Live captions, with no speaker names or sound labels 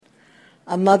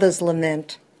A mother's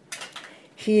lament.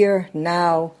 Here,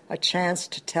 now, a chance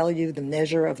to tell you the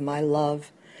measure of my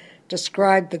love,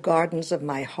 describe the gardens of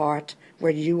my heart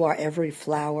where you are every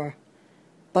flower.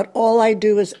 But all I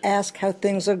do is ask how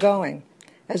things are going,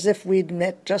 as if we'd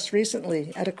met just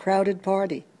recently at a crowded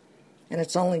party, and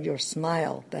it's only your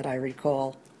smile that I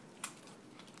recall.